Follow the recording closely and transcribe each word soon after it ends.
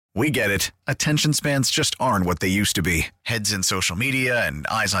We get it. Attention spans just aren't what they used to be. Heads in social media and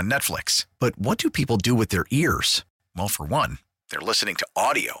eyes on Netflix. But what do people do with their ears? Well, for one, they're listening to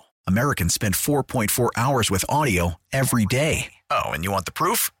audio. Americans spend 4.4 hours with audio every day. Oh, and you want the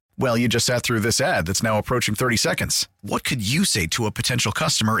proof? Well, you just sat through this ad that's now approaching 30 seconds. What could you say to a potential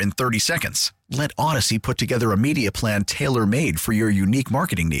customer in 30 seconds? Let Odyssey put together a media plan tailor-made for your unique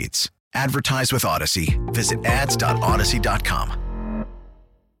marketing needs. Advertise with Odyssey. Visit ads.odyssey.com.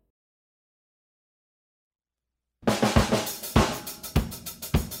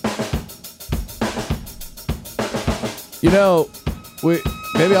 You know,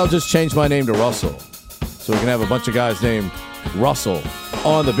 maybe I'll just change my name to Russell so we can have a bunch of guys named Russell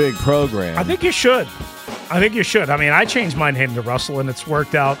on the big program. I think you should. I mean, I changed my name to Russell, and it's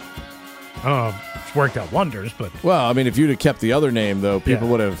worked out. I don't know, it's worked out wonders, but. Well, I mean, if you'd have kept the other name, though, people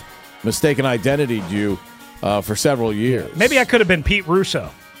would have mistaken identitied you for several years. Maybe I could have been Pete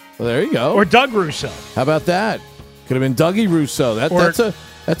Russo. Well, there you go. Or Doug Russo. How about that? Could have been Dougie Russo.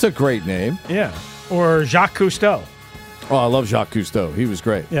 That's a great name. Yeah. Or Jacques Cousteau. Oh, I love Jacques Cousteau. He was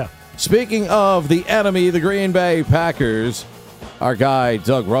great. Yeah. Speaking of the enemy, the Green Bay Packers, our guy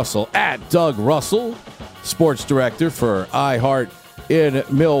Doug Russell, at Doug Russell, sports director for iHeart in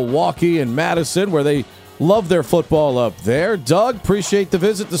Milwaukee and Madison, where they love their football up there. Doug, appreciate the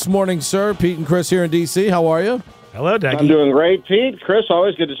visit this morning, sir. Pete and Chris here in D.C. How are you? Hello, Dougie. I'm doing great, Pete. Chris,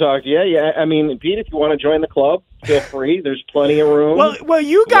 always good to talk to you. Yeah, I mean, Pete, if you want to join the club, feel free. There's plenty of room. Well,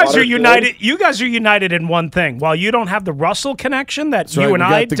 you guys are united. You guys are united in one thing. While you don't have the Russell connection that you and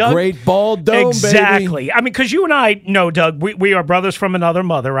I, got the Doug, great bald dome, exactly. baby. I mean, because you and I know, Doug, we are brothers from another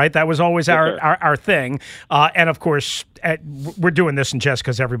mother, right? That was always our thing. And of course, we're doing this in jest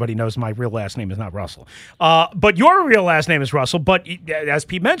because everybody knows my real last name is not Russell. But your real last name is Russell. But as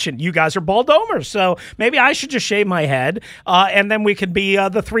Pete mentioned, you guys are bald domers. So maybe I should just shave my head, and then we could be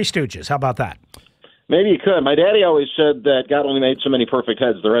the Three Stooges. How about that? Maybe you could. My daddy always said that God only made so many perfect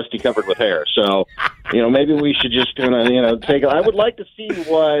heads, the rest he covered with hair. So, maybe we should just take. I would like to see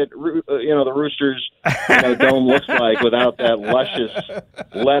what the Roosters dome looks like without that luscious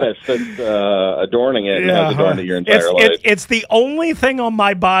lettuce that's adorning it and has adorned it your entire life. It's the only thing on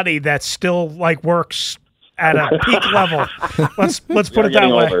my body that still works at a peak level. Let's put it that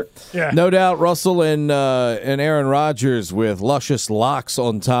way. Older. Yeah. No doubt, Russell and Aaron Rodgers with luscious locks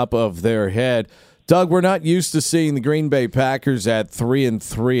on top of their head. Doug, we're not used to seeing the Green Bay Packers at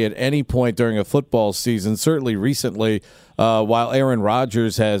 3-3 at any point during a football season. Certainly recently, while Aaron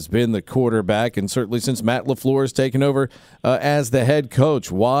Rodgers has been the quarterback, and certainly since Matt LaFleur has taken over as the head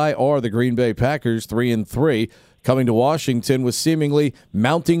coach. Why are the Green Bay Packers 3-3 coming to Washington with seemingly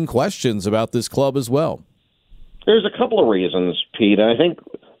mounting questions about this club as well? There's a couple of reasons, Pete. And I think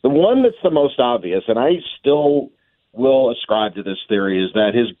the one that's the most obvious, and I still will ascribe to this theory, is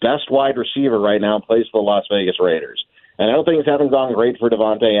that his best wide receiver right now plays for the Las Vegas Raiders. And I don't think things haven't gone great for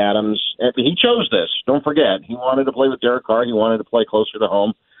Davante Adams. He chose this. Don't forget. He wanted to play with Derek Carr. He wanted to play closer to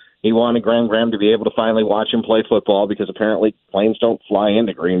home. He wanted Graham to be able to finally watch him play football because apparently planes don't fly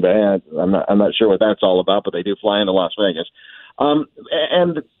into Green Bay. I'm not sure what that's all about, but they do fly into Las Vegas.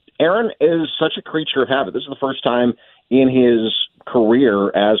 And Aaron is such a creature of habit. This is the first time in his career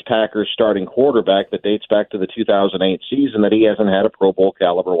as Packers starting quarterback that dates back to the 2008 season that he hasn't had a Pro Bowl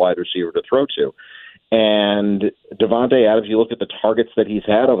caliber wide receiver to throw to. And Davante Adams, you look at the targets that he's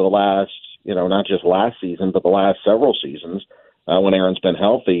had over the last, not just last season, but the last several seasons when Aaron's been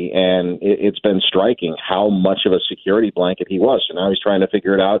healthy, and it's been striking how much of a security blanket he was. So now he's trying to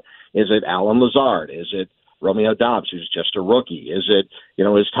figure it out. Is it Alan Lazard? Is it Romeo Doubs, who's just a rookie? Is it,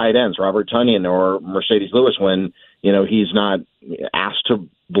 his tight ends, Robert Tonyan or Mercedes Lewis, when, he's not asked to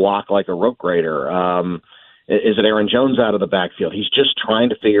block like a rope grader? Is it Aaron Jones out of the backfield? He's just trying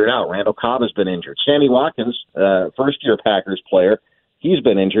to figure it out. Randall Cobb has been injured. Sammy Watkins, first-year Packers player, he's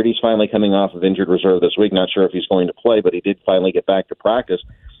been injured. He's finally coming off of injured reserve this week. Not sure if he's going to play, but he did finally get back to practice.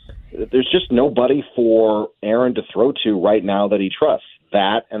 There's just nobody for Aaron to throw to right now that he trusts.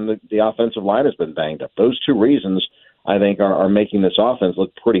 That and the offensive line has been banged up. Those two reasons, I think, are making this offense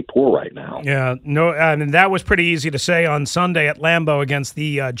look pretty poor right now. Yeah, no, I mean, that was pretty easy to say on Sunday at Lambeau against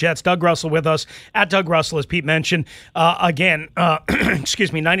the Jets. Doug Russell with us, at Doug Russell, as Pete mentioned. Again,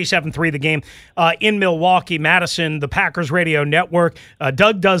 97-3 the game in Milwaukee, Madison, the Packers Radio Network.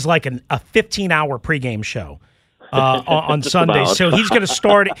 Doug does like a 15-hour pregame show. On Sunday, so he's going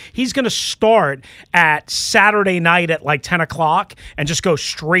to start at Saturday night at like 10 o'clock and just go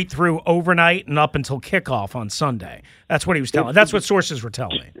straight through overnight and up until kickoff on Sunday. That's what he was telling. That's what sources were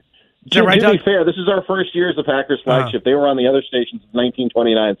telling me. Is that right, to Doug? be fair, this is our first year as the Packers flagship. They were on the other stations in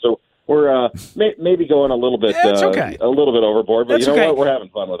 1929, so we're maybe going a little bit okay. a little bit overboard, but That's you know okay. what? We're having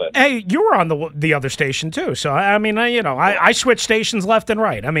fun with it. Hey, you were on the other station too, so I mean, I switch stations left and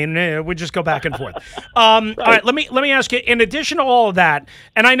right. I mean, we just go back and forth. All right, let me ask you. In addition to all of that,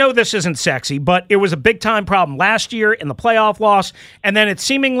 and I know this isn't sexy, but it was a big time problem last year in the playoff loss, and then it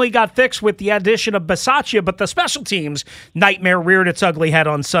seemingly got fixed with the addition of Bisaccia, but the special teams nightmare reared its ugly head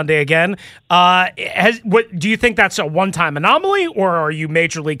on Sunday again. Do you think that's a one-time anomaly, or are you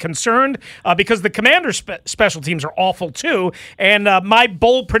majorly concerned? Because the Commanders' special teams are awful too, and my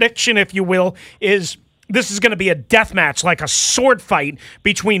bold prediction, if you will, is this is going to be a death match, like a sword fight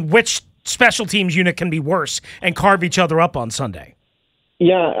between which special teams unit can be worse and carve each other up on Sunday.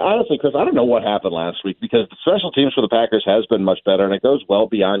 Yeah, honestly, Chris, I don't know what happened last week because the special teams for the Packers has been much better, and it goes well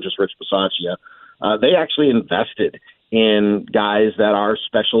beyond just Rich Bisaccia. They actually invested in guys that are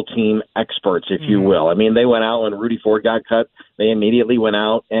special team experts, if you will. I mean, they went out when Rudy Ford got cut. They immediately went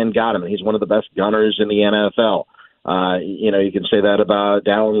out and got him. He's one of the best gunners in the NFL. You can say that about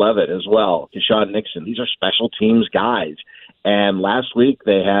Dallin Levitt as well, Keshawn Nixon. These are special teams guys. And last week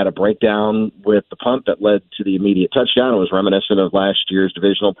they had a breakdown with the punt that led to the immediate touchdown. It was reminiscent of last year's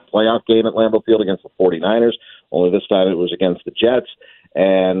divisional playoff game at Lambeau Field against the 49ers, only this time it was against the Jets.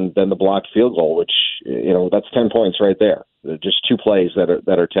 And then the blocked field goal, which, that's 10 points right there. Just two plays that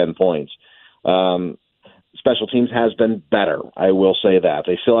are 10 points. Special teams has been better. I will say that.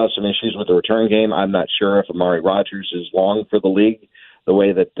 They still have some issues with the return game. I'm not sure if Amari Rodgers is long for the league, the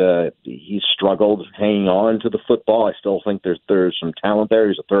way that he's struggled hanging on to the football. I still think there's some talent there.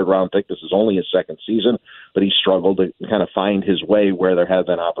 He's a third-round pick. This is only his second season, but he's struggled to kind of find his way where there have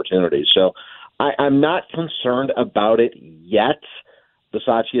been opportunities. So I'm not concerned about it yet.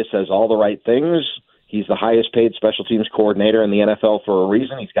 Bisaccia says all the right things. He's the highest paid special teams coordinator in the NFL for a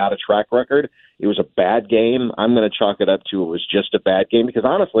reason. He's got a track record. It was a bad game. I'm going to chalk it up to it was just a bad game because,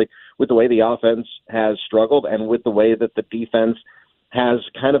 honestly, with the way the offense has struggled and with the way that the defense has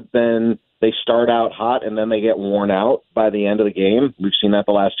kind of been, they start out hot and then they get worn out by the end of the game. We've seen that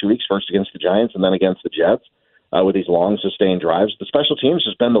the last 2 weeks, first against the Giants and then against the Jets with these long, sustained drives. The special teams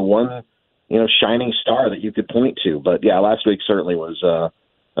has been the one shining star that you could point to. But yeah, last week certainly was. They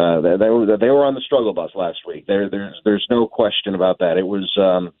were on the struggle bus last week. There's no question about that. It was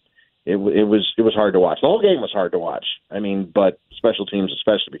hard to watch. The whole game was hard to watch. I mean, but special teams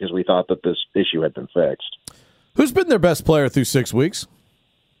especially because we thought that this issue had been fixed. Who's been their best player through 6 weeks?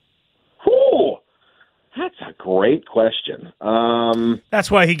 Ooh, that's a great question.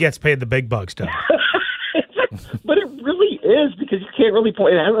 That's why he gets paid the big bucks, Doug. But it really is because you can't really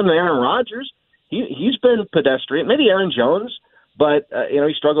point. It hasn't been Aaron Rodgers. He's been pedestrian. Maybe Aaron Jones, but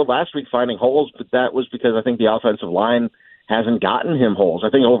he struggled last week finding holes. But that was because I think the offensive line hasn't gotten him holes. I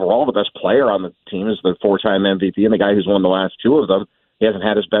think overall the best player on the team is the four-time MVP and the guy who's won the last two of them. He hasn't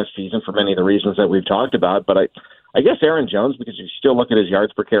had his best season for many of the reasons that we've talked about. But I guess Aaron Jones, because you still look at his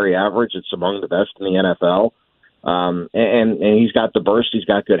yards per carry average, it's among the best in the NFL. And he's got the burst. He's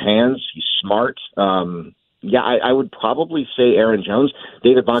got good hands. He's smart. I would probably say Aaron Jones.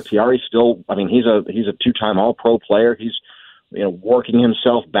 David Bakhtiari still, he's a two-time All-Pro player. He's working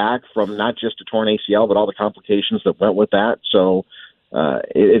himself back from not just a torn ACL, but all the complications that went with that. So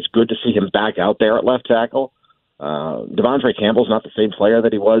it's good to see him back out there at left tackle. Devondre Campbell's not the same player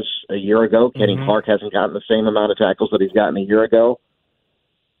that he was a year ago. Kenny Clark hasn't gotten the same amount of tackles that he's gotten a year ago.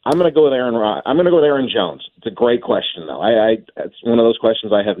 I'm going to go with Aaron Jones. It's a great question, though. It's one of those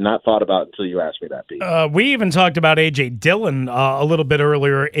questions I have not thought about until you asked me that, Pete. We even talked about A.J. Dillon a little bit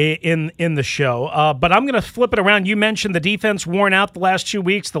earlier in the show, but I'm going to flip it around. You mentioned the defense worn out the last 2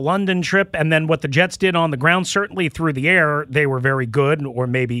 weeks, the London trip, and then what the Jets did on the ground. Certainly through the air, they were very good, or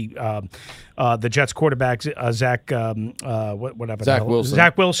maybe the Jets quarterback, Zach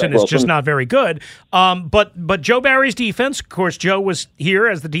Wilson is just not very good. But Joe Barry's defense, of course, Joe was here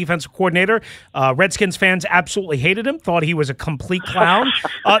as the defensive coordinator. Redskins fans absolutely hated him, thought he was a complete clown.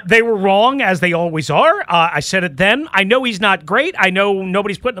 They were wrong, as they always are. I said it then. I know he's not great. I know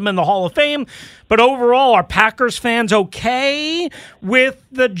nobody's putting him in the Hall of Fame. But overall, are Packers fans okay with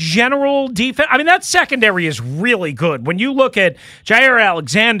the general defense? That secondary is really good. When you look at Jair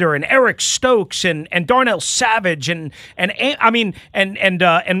Alexander and Eric Stokes and Darnell Savage and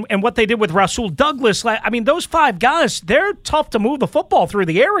what they did with Rasul Douglas, those five guys, they're tough to move the football through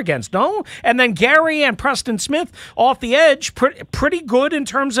the air against, no? And then Gary and Preston Smith off the edge, pretty good in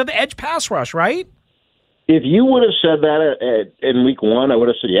terms of edge pass rush, right? If you would have said that in week one, I would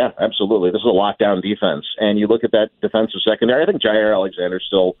have said, yeah, absolutely. This is a lockdown defense. And you look at that defensive secondary, I think Jair Alexander is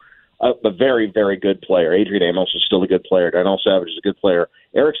still a very, very good player. Adrian Amos is still a good player. Darnell Savage is a good player.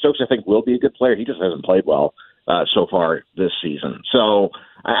 Eric Stokes, I think, will be a good player. He just hasn't played well. so far this season. So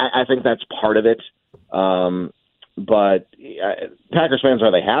I think that's part of it. But Packers fans,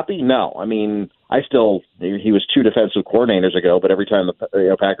 are they happy? No. I mean, he was 2 defensive coordinators ago, but every time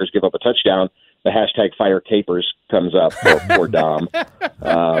the Packers give up a touchdown, the hashtag fire capers comes up for Dom.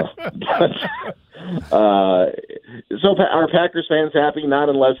 So are Packers fans happy? Not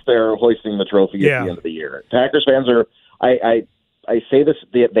unless they're hoisting the trophy at the end of the year. Packers fans are, I say this,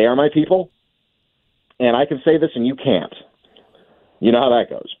 they are my people, and I can say this and you can't. You know how that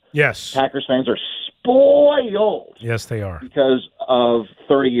goes. Yes. Packers fans are spoiled. Yes, they are. Because of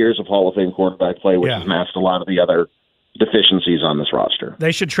 30 years of Hall of Fame quarterback play, which has masked a lot of the other deficiencies on this roster.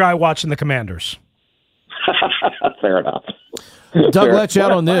 They should try watching the Commanders. Fair enough. Doug, let you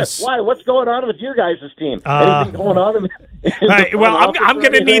out on this. Why? What's going on with your guys' team? Anything going on? Right, well, I'm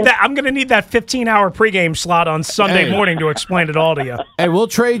going to need that. I'm going to need that 15-hour pregame slot on Sunday morning to explain it all to you. Hey, we'll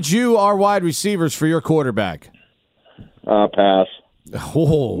trade you our wide receivers for your quarterback. Pass.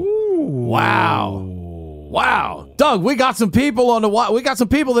 Oh, wow, Doug, we got some people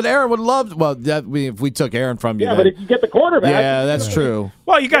that Aaron would love. Well, if we took Aaron from you, but if you get the quarterback, that's true.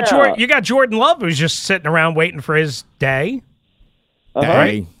 Well, you got Jordan Love, who's just sitting around waiting for his day.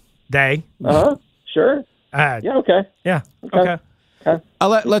 Day. Sure. Okay. Yeah. Okay. I'll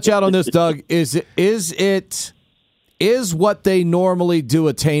let you out on this, Doug. Is what they normally do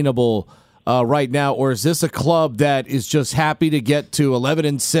attainable right now, or is this a club that is just happy to get to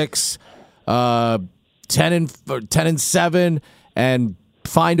 11-6, 10-7, and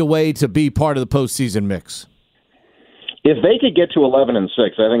find a way to be part of the postseason mix? If they could get to 11-6,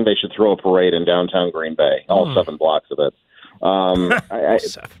 I think they should throw a parade in downtown Green Bay, all 7 blocks of it.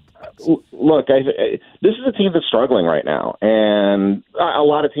 Look, this is a team that's struggling right now, and a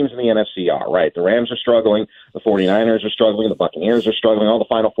lot of teams in the NFC are, right? The Rams are struggling, the 49ers are struggling, the Buccaneers are struggling, all the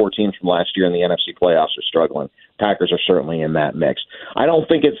Final Four teams from last year in the NFC playoffs are struggling. Packers are certainly in that mix. I don't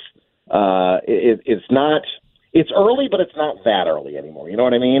think it's early, but it's not that early anymore. You know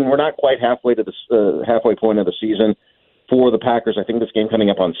what I mean? We're not quite halfway to the halfway point of the season for the Packers. I think this game coming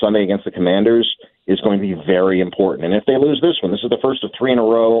up on Sunday against the Commanders is going to be very important. And if they lose this one, this is the first of 3 in a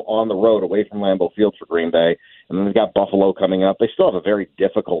row on the road away from Lambeau Field for Green Bay. And then they've got Buffalo coming up. They still have a very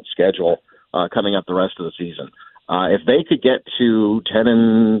difficult schedule coming up the rest of the season. If they could get to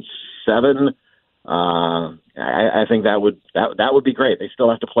 10-7, I think that would be great. They still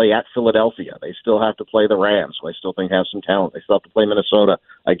have to play at Philadelphia. They still have to play the Rams, who I still think have some talent. They still have to play Minnesota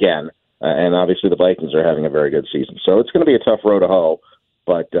again. And obviously the Vikings are having a very good season. So it's going to be a tough road to hoe.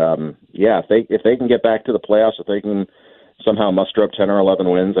 But, if they can get back to the playoffs, if they can somehow muster up 10 or 11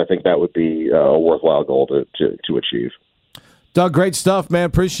 wins, I think that would be a worthwhile goal to achieve. Doug, great stuff, man.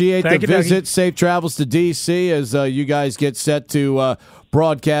 Appreciate the visit. Dougie. Safe travels to D.C. as you guys get set to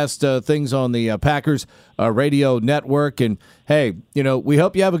broadcast things on the Packers radio network. And, hey, we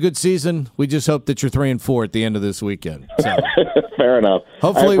hope you have a good season. We just hope that you're 3-4 at the end of this weekend. So. Fair enough.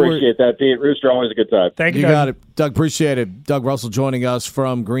 Hopefully I appreciate that, Pete. Rooster, always a good time. Thank you, You got it. Doug, appreciate it. Doug Russell joining us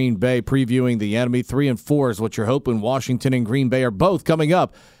from Green Bay, previewing the enemy. 3-4 is what you're hoping. Washington and Green Bay are both coming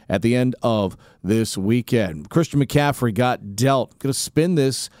up at the end of this weekend. Christian McCaffrey got dealt. Going to spin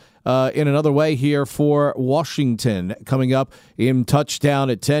this in another way here for Washington. Coming up in touchdown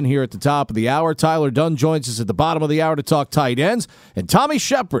at 10 here at the top of the hour. Tyler Dunn joins us at the bottom of the hour to talk tight ends. And Tommy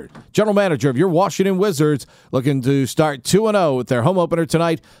Shepard, general manager of your Washington Wizards, looking to start 2-0 with their home opener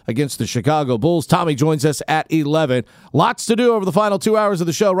tonight against the Chicago Bulls. Tommy joins us at 11. Lots to do over the final 2 hours of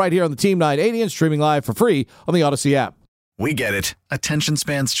the show right here on the Team 980 and streaming live for free on the Odyssey app. We get it. Attention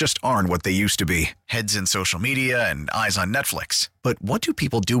spans just aren't what they used to be. Heads in social media and eyes on Netflix. But what do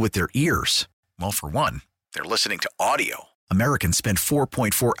people do with their ears? Well, for one, they're listening to audio. Americans spend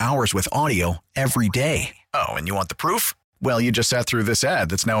 4.4 hours with audio every day. Oh, and you want the proof? Well, you just sat through this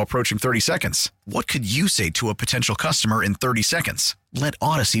ad that's now approaching 30 seconds. What could you say to a potential customer in 30 seconds? Let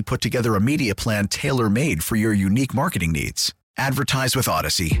Odyssey put together a media plan tailor-made for your unique marketing needs. Advertise with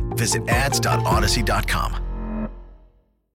Odyssey. Visit ads.odyssey.com.